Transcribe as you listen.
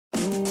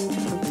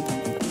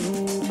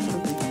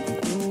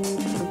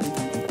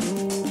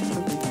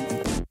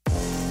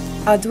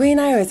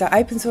Arduino is an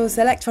open source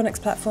electronics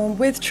platform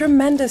with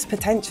tremendous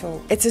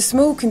potential. It's a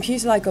small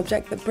computer-like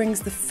object that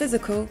brings the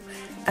physical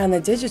and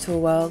the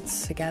digital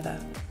worlds together.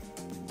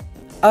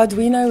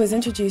 Arduino was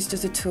introduced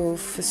as a tool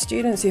for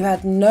students who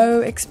had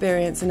no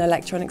experience in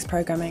electronics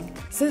programming.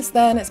 Since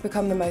then, it's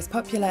become the most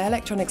popular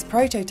electronics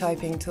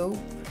prototyping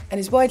tool and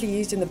is widely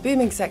used in the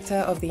booming sector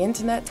of the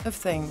Internet of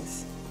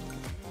Things.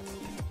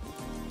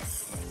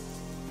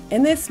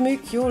 In this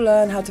MOOC, you'll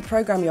learn how to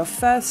program your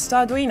first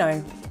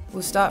Arduino.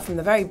 We'll start from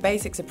the very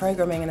basics of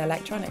programming and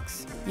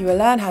electronics. You will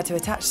learn how to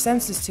attach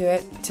sensors to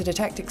it to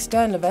detect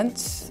external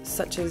events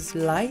such as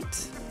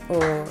light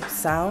or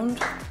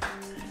sound,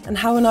 and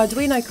how an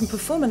Arduino can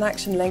perform an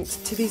action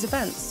linked to these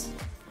events.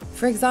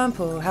 For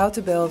example, how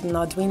to build an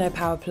Arduino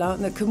power plant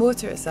that can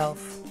water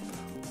itself,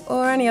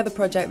 or any other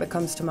project that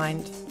comes to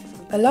mind.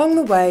 Along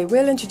the way,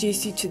 we'll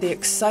introduce you to the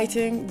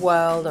exciting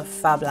world of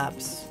Fab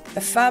Labs.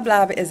 A Fab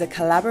Lab is a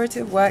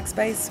collaborative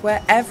workspace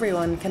where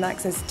everyone can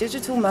access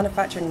digital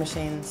manufacturing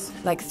machines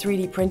like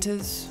 3D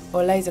printers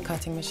or laser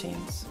cutting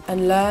machines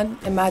and learn,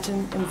 imagine,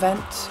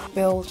 invent,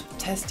 build,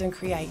 test and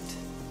create.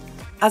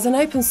 As an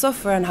open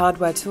software and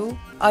hardware tool,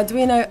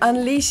 Arduino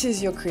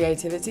unleashes your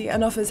creativity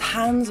and offers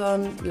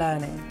hands-on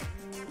learning.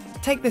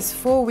 Take this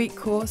 4-week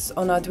course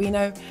on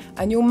Arduino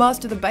and you'll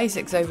master the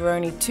basics over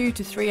only 2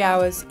 to 3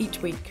 hours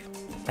each week.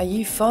 Are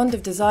you fond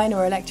of design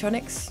or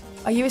electronics?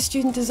 Are you a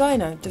student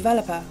designer,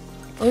 developer,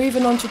 or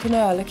even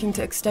entrepreneur looking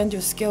to extend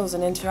your skills in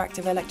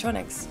interactive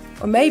electronics?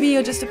 Or maybe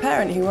you're just a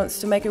parent who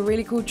wants to make a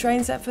really cool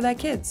train set for their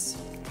kids.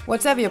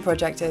 Whatever your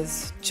project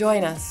is,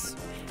 join us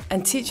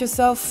and teach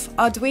yourself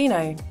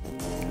Arduino.